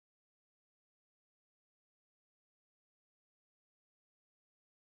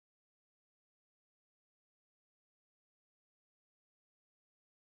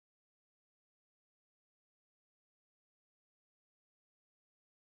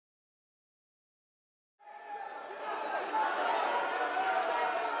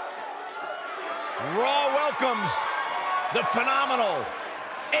Raw welcomes the phenomenal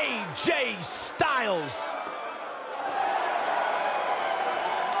AJ Styles.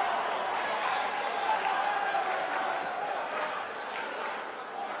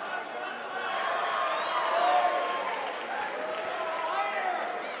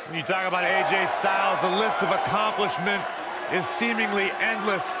 When you talk about AJ Styles, the list of accomplishments is seemingly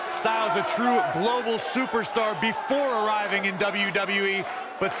endless. Styles a true global superstar before arriving in WWE,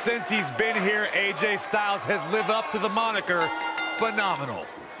 but since he's been here, AJ Styles has lived up to the moniker phenomenal.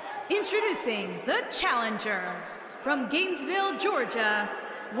 Introducing the challenger from Gainesville, Georgia,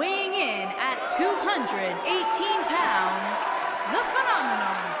 weighing in at 218 pounds, the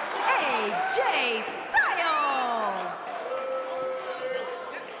phenomenal AJ Styles.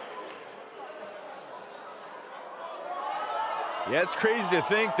 Yeah, it's crazy to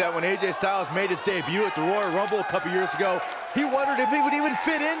think that when AJ Styles made his debut at the Royal Rumble a couple years ago, he wondered if he would even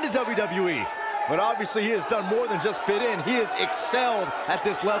fit into WWE. But obviously he has done more than just fit in. He has excelled at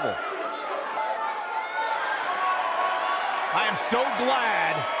this level. I am so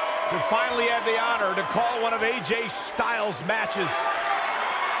glad to finally have the honor to call one of AJ Styles' matches.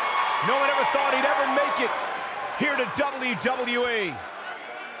 No one ever thought he'd ever make it here to WWE.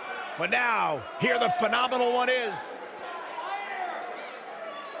 But now, here the phenomenal one is.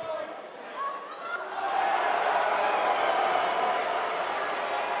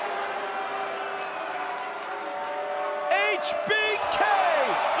 HBK,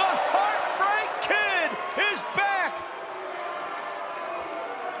 the Heartbreak Kid, is back.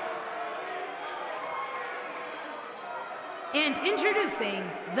 And introducing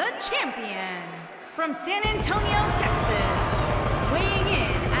the champion from San Antonio, Texas, weighing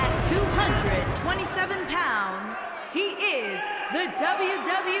in at 227 pounds, he is the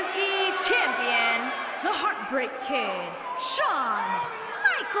WWE champion, the Heartbreak Kid, Shawn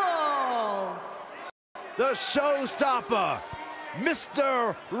Michaels. The showstopper,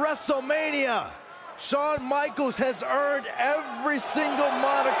 Mr. WrestleMania. Shawn Michaels has earned every single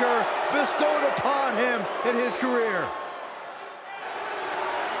moniker bestowed upon him in his career.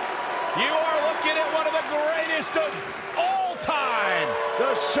 You are looking at one of the greatest of all time.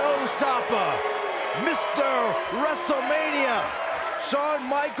 The showstopper, Mr. WrestleMania. Shawn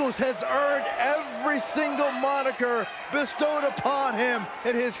Michaels has earned every single moniker bestowed upon him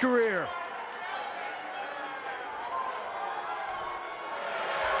in his career.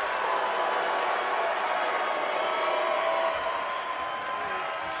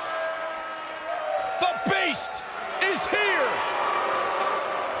 The Beast is here.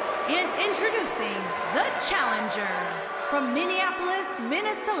 And introducing the challenger from Minneapolis,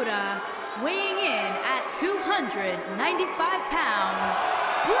 Minnesota, weighing in at 295 pounds,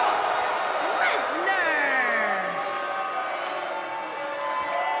 Brock Lesnar.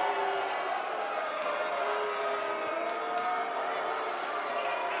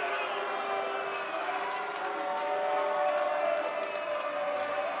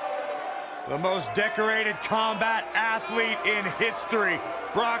 The most decorated combat athlete in history.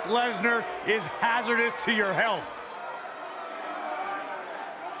 Brock Lesnar is hazardous to your health.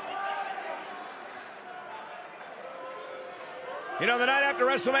 You know, the night after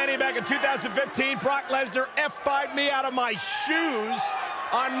WrestleMania back in 2015, Brock Lesnar F5'd me out of my shoes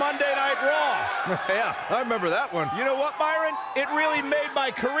on Monday Night Raw. Yeah, I remember that one. You know what, Byron? It really made my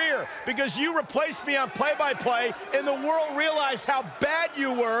career because you replaced me on play-by-play and the world realized how bad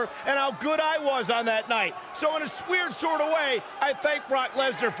you were and how good I was on that night. So in a weird sort of way, I thank Brock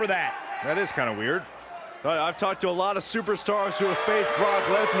Lesnar for that. That is kind of weird. I've talked to a lot of superstars who have faced Brock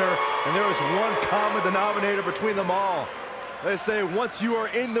Lesnar, and there is one common denominator between them all. They say once you are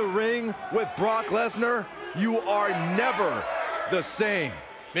in the ring with Brock Lesnar, you are never the same.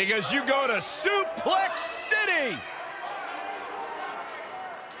 Because you go to Suplex City.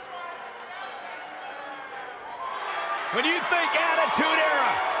 When you think Attitude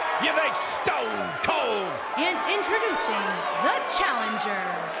Era, you think Stone Cold. And introducing the challenger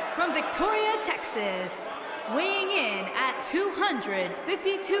from Victoria, Texas, weighing in at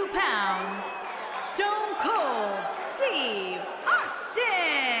 252 pounds, Stone Cold Steve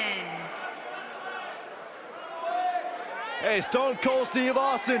Austin. Hey, Stone Cold Steve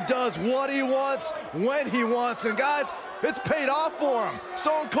Austin does what he wants, when he wants, and guys, it's paid off for him.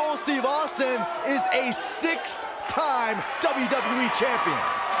 Stone Cold Steve Austin is a 6-time WWE champion.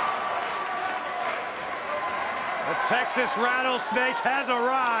 The Texas Rattlesnake has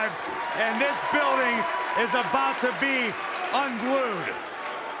arrived, and this building is about to be unglued.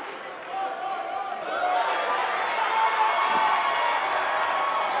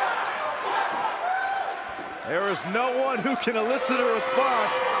 There is no one who can elicit a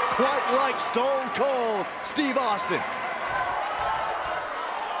response quite like Stone Cold Steve Austin.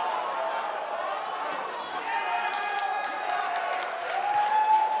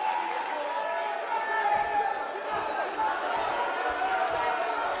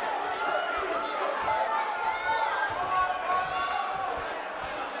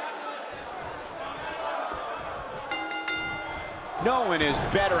 No one is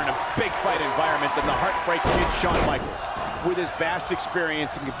better in a big fight environment than the Heartbreak Kid, Shawn Michaels. With his vast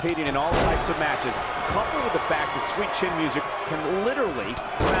experience in competing in all types of matches, coupled with the fact that sweet chin music can literally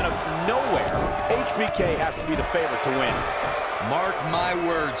come out of nowhere, HBK has to be the favorite to win. Mark my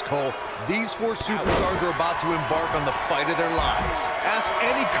words, Cole. These four superstars are about to embark on the fight of their lives. Ask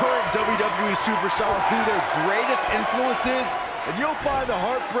any current WWE superstar who their greatest influence is, and you'll find the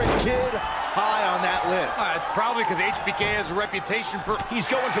Heartbreak Kid high on that list. It's probably because HBK has a reputation for... He's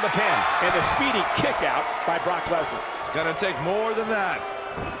going for the pin, and the speedy kick out by Brock Lesnar. It's gonna take more than that.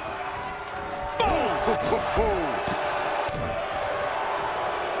 Boom! Look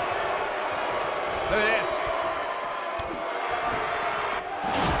at this.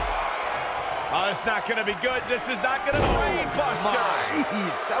 Oh, it's not gonna be good. This is not gonna be brain buster.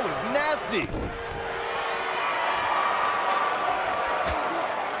 Jeez, that was nasty.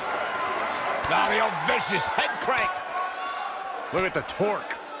 Oh, the old vicious head crank. Look at the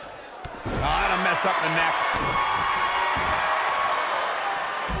torque. Oh, that'll mess up the neck.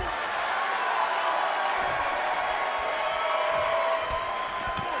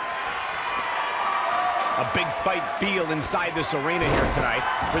 A big fight feel inside this arena here tonight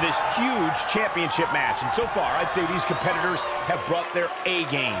for this huge championship match. And so far, I'd say these competitors have brought their A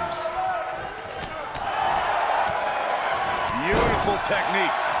games. Beautiful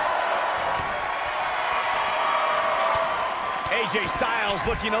technique. AJ Styles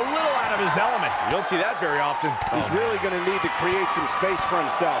looking a little out of his element. You don't see that very often. He's really going to need to create some space for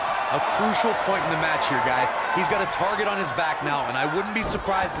himself. A crucial point in the match here, guys. He's got a target on his back now, and I wouldn't be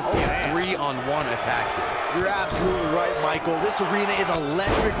surprised to see a 3-on-1 attack here. You're absolutely right, Michael. This arena is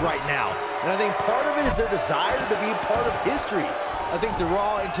electric right now. And I think part of it is their desire to be part of history. I think they're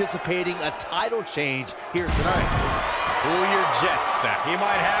all anticipating a title change here tonight. Pull your jets, Seth. He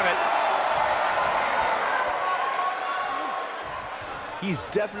might have it. He's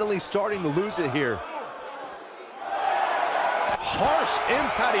definitely starting to lose it here. Harsh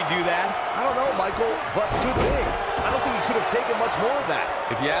impact. How'd he do that? I don't know, Michael, but good thing. I don't think he could have taken much more of that.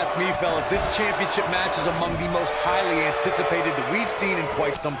 If you ask me, fellas, this championship match is among the most highly anticipated that we've seen in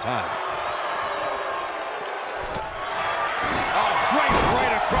quite some time. Oh, draped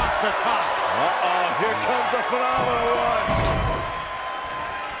right across the top. Uh-oh, here comes the phenomenal one.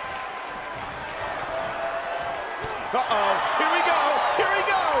 Uh-oh, here we go, here we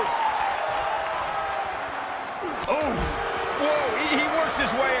go. Oh, whoa, he works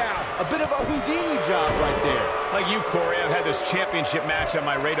his way out. A bit of a Houdini job right there. Like you, Corey, I've had this championship match on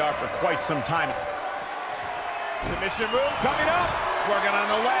my radar for quite some time. Submission move coming up. Working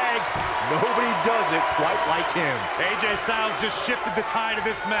on the leg. Nobody does it quite like him. AJ Styles just shifted the tide of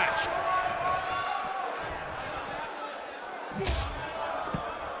this match.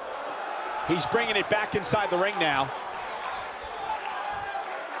 He's bringing it back inside the ring now.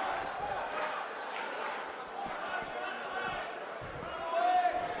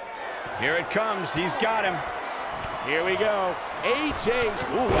 Here it comes. He's got him. Here we go. AJ's.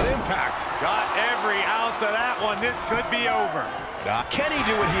 Ooh, what impact. Got every ounce of that one. This could be over. Can he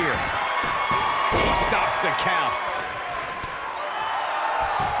do it here? He stops the count.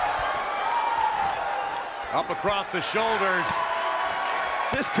 Up across the shoulders.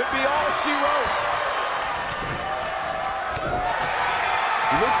 This could be all she wrote.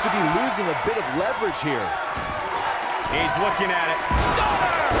 He looks to be losing a bit of leverage here. He's looking at it.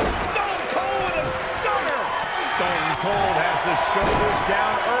 Stunner! Stone Cold with a stunner! Stone Cold has the shoulders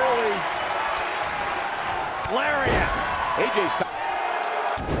down early. Lariat. AJ Styles.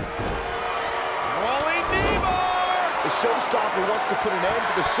 Rolling knee bar! The showstopper wants to put an end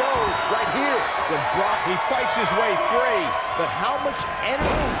to the show right here. When Brock, He fights his way free. but how much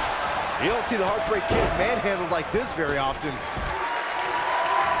energy? You don't see the Heartbreak Kid manhandled like this very often.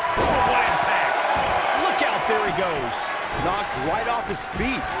 Oh, what impact. Look out, there he goes. Knocked right off his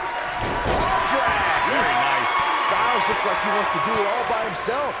feet. Arm drag. Very nice. Styles looks like he wants to do it all by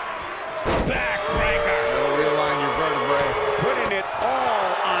himself. Backbreaker. Realign your vertebrae. Putting it all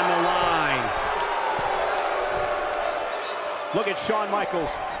on the line. Look at Shawn Michaels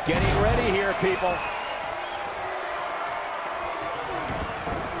getting ready here, people.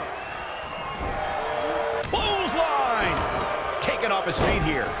 Clothesline. Taken off off his feet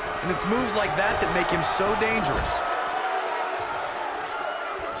here. And it's moves like that that make him so dangerous.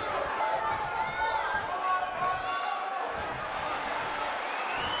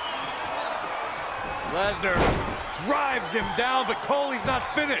 Lesnar drives him down, but Cole's not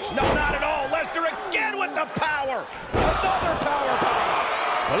finished. No, not at all. Lesnar again with the power. Another power bomb.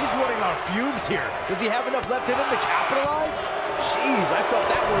 But he's running on fumes here. Does he have enough left in him to capitalize? Jeez, I felt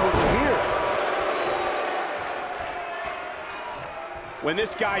that one over here. When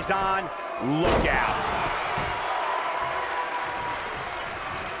this guy's on, look out.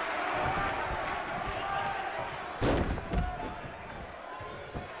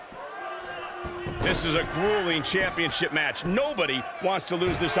 This is a grueling championship match. Nobody wants to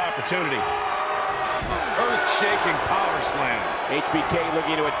lose this opportunity. Earth-shaking power slam. HBK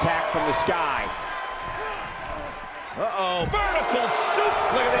looking to attack from the sky. Uh-oh. Vertical soup.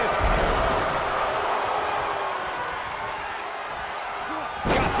 Look at this.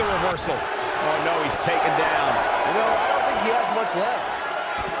 Got the reversal. Oh, no, he's taken down. You know, I don't think he has much left.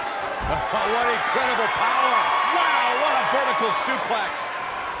 What incredible power. Wow, what a vertical suplex.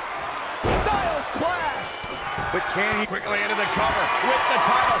 Styles clash. But can he Quickly into the cover with the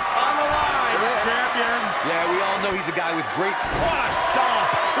title on the line. champion? Yeah, we all know he's a guy with great skill. What a stomp.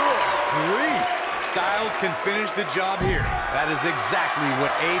 Good grief. Styles can finish the job here. That is exactly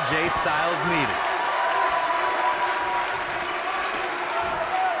what AJ Styles needed.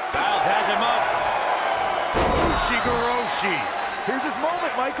 Styles has him up. Ushigoroshi. Here's his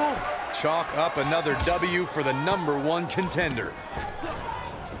moment, Michael. Chalk up another W for the #1 contender.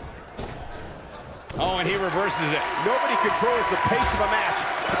 Oh, and he reverses it. Nobody controls the pace of a match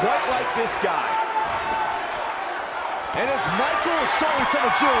quite like this guy. And it's Michael showing some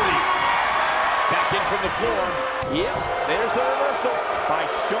agility. Back in from the floor. Yep, there's the reversal by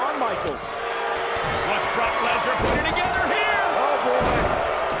Shawn Michaels. Watch Brock Lesnar put it together here. Oh, boy.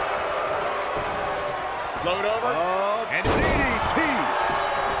 Float over. And DDT.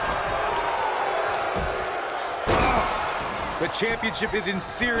 The championship is in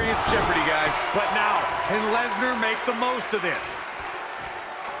serious jeopardy, guys. But now, can Lesnar make the most of this?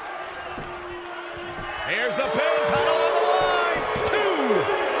 Here's the pin, title on the line. Two.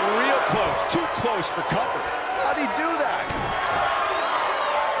 Real close, too close for cover. How'd he do that?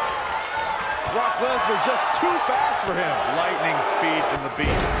 Brock Lesnar just too fast for him. Lightning speed from the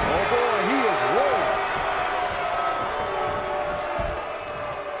Beast. Oh, boy, he is rolling.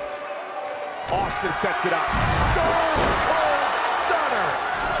 Austin sets it up. Stone Cold Stunner.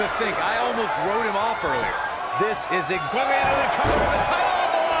 To think, I almost wrote him off earlier. This is Quickly into the cover with the title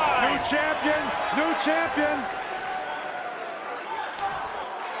on the line. New champion, new champion.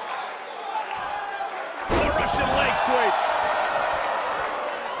 The Russian leg sweep.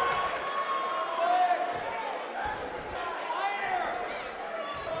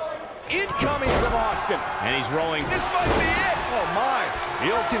 Incoming from Austin. And he's rolling. This might be it. Oh, my.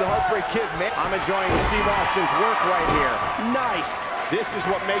 You don't see the Heartbreak Kid, man. I'm enjoying Steve Austin's work right here. Nice. This is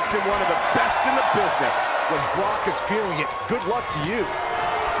what makes him one of the best in the business. When Brock is feeling it, good luck to you.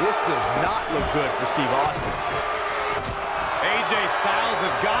 This does not look good for Steve Austin. AJ Styles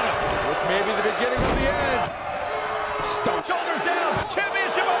has got him. This may be the beginning of the end. Stone. Shoulders down.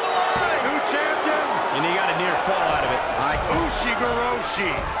 Championship on the line. New champion. And he got a near fall out of it.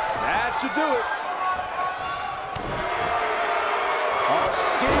 Ushigoroshi. That should do it.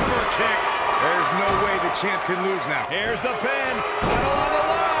 Super kick. There's no way the champ can lose now. Here's the pin. Title on the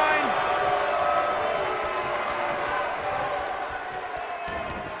line.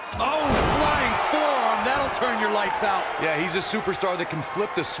 Oh, flying forearm. That'll turn your lights out. Yeah, he's a superstar that can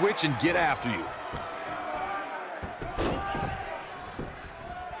flip the switch and get after you.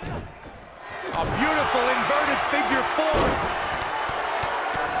 A beautiful inverted figure four.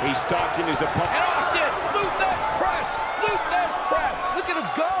 He's stalking his opponent. And Austin, Luther's press. Luther's press. Look at him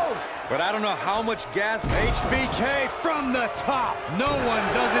go. But I don't know how much gas. HBK from the top. No one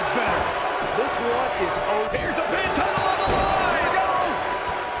does it better. This one is over. Here's the pin. Title on the line. Go.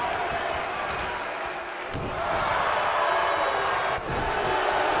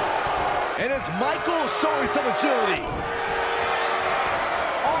 And it's Michael showing some agility.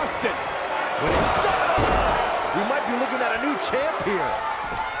 Austin. Stunner. We might be looking at a new champ here.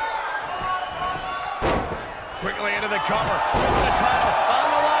 Quickly into the cover. The title on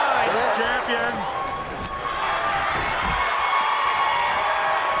the line. Yes. Champion.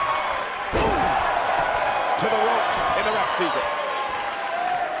 Boom. To the ropes in the ref sees it.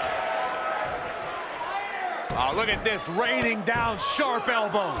 Oh, look at this, raining down sharp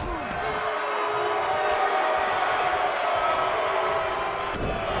elbows.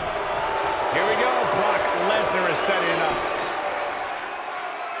 Here we go. Brock Lesnar is setting it up.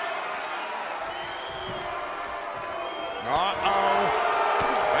 Uh-oh.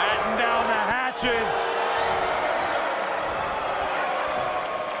 Batten down the hatches.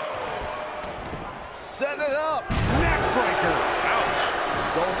 Set it up. Neck breaker. Ouch.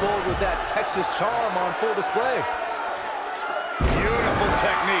 Stone Cold with that Texas charm on full display. Beautiful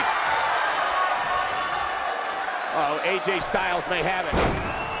technique. Oh, AJ Styles may have it.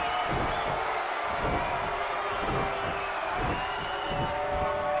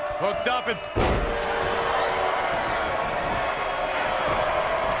 Hooked up and...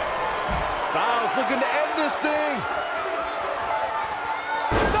 Styles looking to end this thing.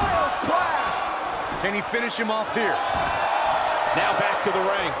 Styles clash. Can he finish him off here? Now back to the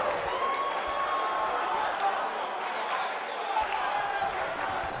ring.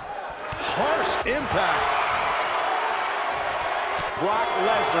 Harsh impact. Brock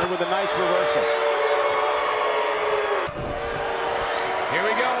Lesnar with a nice reversal. Here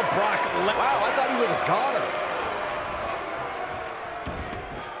we go, Brock Lesnar. Wow, I thought he was a goner.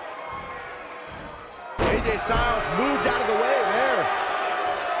 AJ Styles moved out of the way there.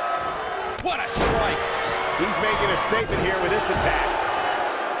 What a strike. He's making a statement here with this attack.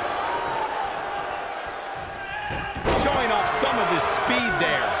 Showing off some of his speed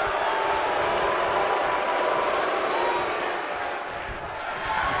there.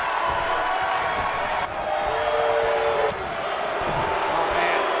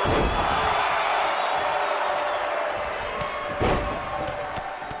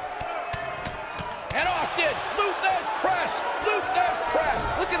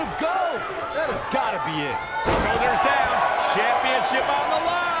 Shoulders down, championship on the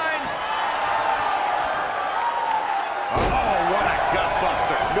line. Oh, what a gut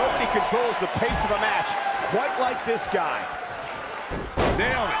buster. Nobody controls the pace of a match quite like this guy.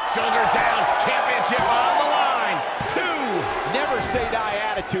 Nailed it. Shoulders down, championship on the line. 2. Never say die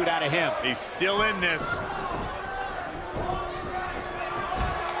attitude out of him. He's still in this.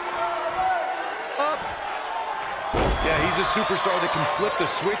 Yeah, he's a superstar that can flip the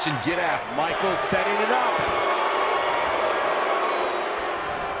switch and get after. Michaels setting it up.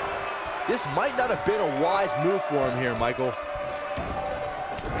 This might not have been a wise move for him here, Michael.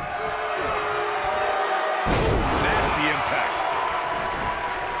 Nasty impact.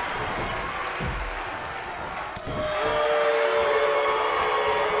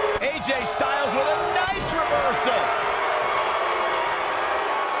 AJ Styles with a nice reversal.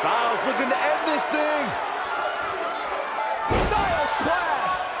 Styles looking to end this thing. Styles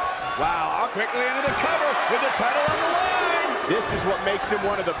clash. Wow, quickly into the cover with the title on the line. This is what makes him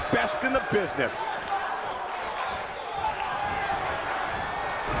one of the best in the business.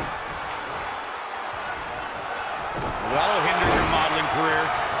 That'll hinder your modeling career.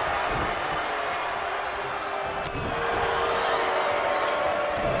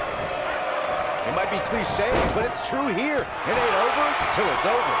 It might be cliche, but it's true here. It ain't over till it's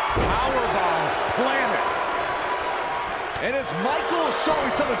over. Powerbomb planet. And it's Michael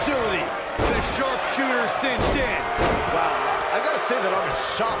showing some agility. The sharpshooter cinched in. Wow, I gotta say that I'm in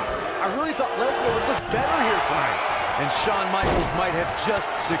shock. I really thought Lesnar would look better here tonight. And Shawn Michaels might have just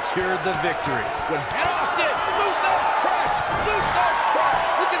secured the victory. And Austin, Luther's press,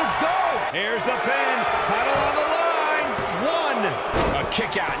 look at him go. Here's the pin, title on the line. 1. A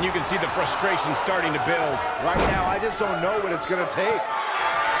kick out, and you can see the frustration starting to build. Right now, I just don't know what it's gonna take.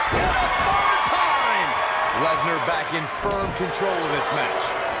 And a 3rd time. Lesnar back in firm control of this match.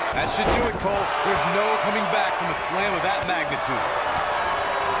 That should do it, Cole. There's no coming back from a slam of that magnitude.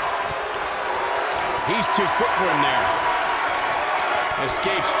 He's too quick for him there.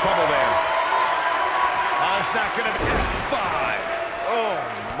 Escapes trouble there. Oh, it's not gonna be 5. Oh,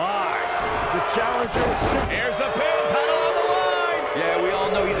 my. The challenger is... Here's the pin, title on the line. Yeah, we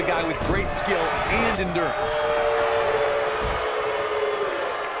all know he's a guy with great skill and endurance.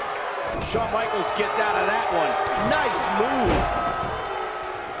 Shawn Michaels gets out of that one. Nice move.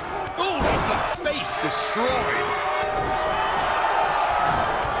 Ooh, the face destroyed.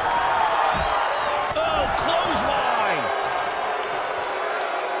 Oh, clothesline.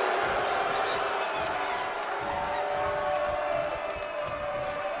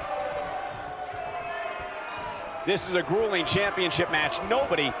 This is a grueling championship match.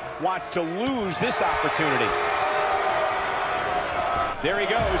 Nobody wants to lose this opportunity. There he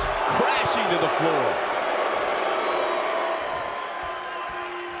goes, crashing to the floor.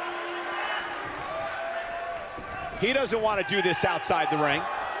 He doesn't want to do this outside the ring.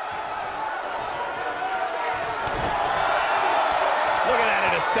 Look at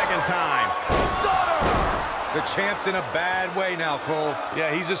that a second time. Stunner! The champ's in a bad way now, Cole.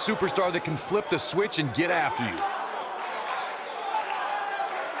 Yeah, he's a superstar that can flip the switch and get after you.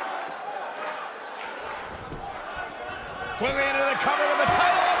 Quickly into the cover with the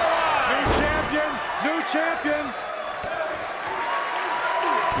title on the line. New champion, new champion.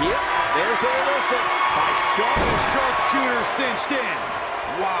 Yep, there's the reversal by Shawn. The sharpshooter cinched in.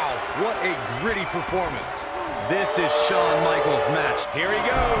 Wow, what a gritty performance. This is Shawn Michaels' match. Here he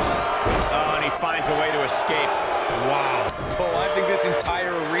goes. Oh, and he finds a way to escape. Wow. Oh, I think this entire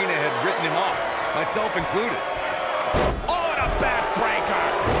arena had written him off, myself included. Oh, and a backbreaker.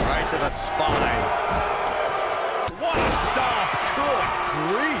 Right to the spine. What a stomp. Good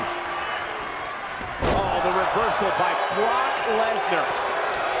grief. Oh, the reversal by Brock Lesnar.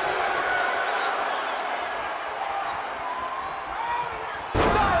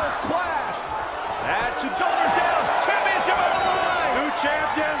 Styles clash. That's your shoulders down. Championship on the line. New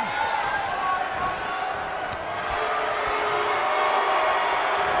champion.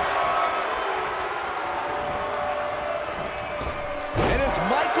 And it's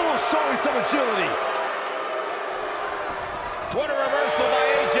Michael showing some agility. What a reversal by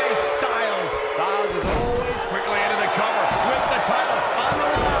AJ Styles. Styles is always quickly into the cover with the title on the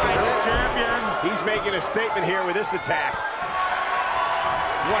line. Champion. He's making a statement here with this attack.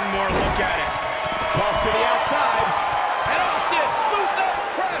 One more look at it. Toss to the outside. And Austin, Luthez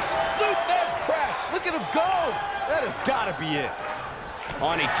press. Luthez press. Look at him go. That has got to be it.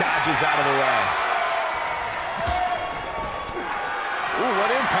 On, he dodges out of the way. Ooh,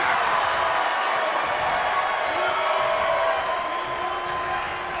 what impact.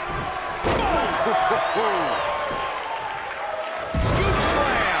 Scoop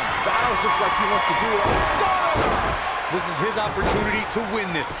slam. Styles looks like he wants to do it all. Stunner. This is his opportunity to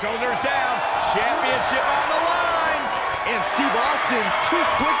win this. Shoulders down. Championship on the line. And Steve Austin too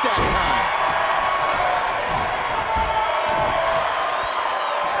quick that time.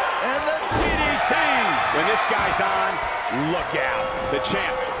 And the DDT. When this guy's on, look out. The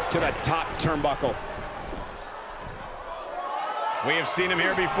champ to the top turnbuckle. We have seen him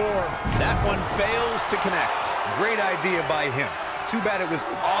here before. That one fails to connect. Great idea by him. Too bad it was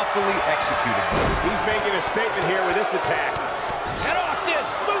awfully executed. He's making a statement here with this attack. And Austin,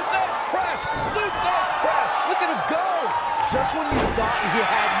 Luthez press. Luthez press. Look at him go. Just when you thought he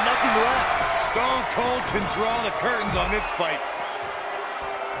had nothing left. Stone Cold can draw the curtains on this fight.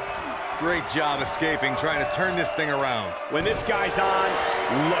 Great job escaping, trying to turn this thing around. When this guy's on,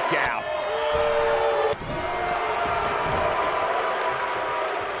 look out.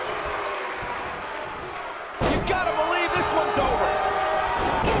 You gotta believe this one's over.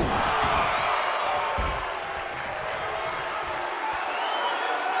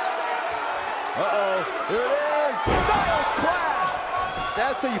 Uh-oh. Here it is. Styles clash.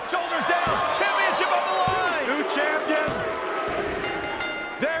 That's how you... Shoulders down. Championship on the line. New champion.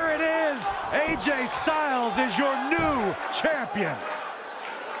 There it is. AJ Styles is your new champion.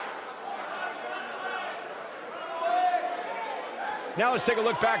 Now let's take a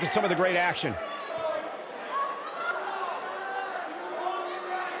look back at some of the great action.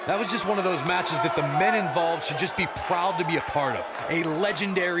 That was just one of those matches that the men involved should just be proud to be a part of. A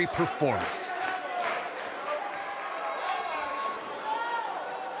legendary performance.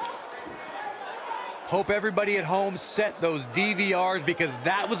 Hope everybody at home set those DVRs because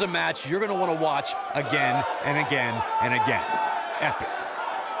that was a match you're going to want to watch again and again and again. Epic.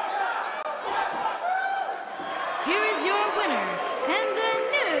 Here is your winner and the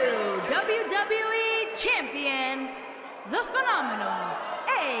new WWE Champion, the phenomenal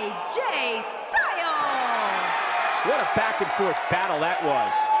AJ Styles. What a back-and-forth battle that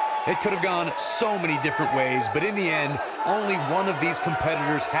was. It could have gone so many different ways, but in the end, only one of these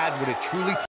competitors had what it truly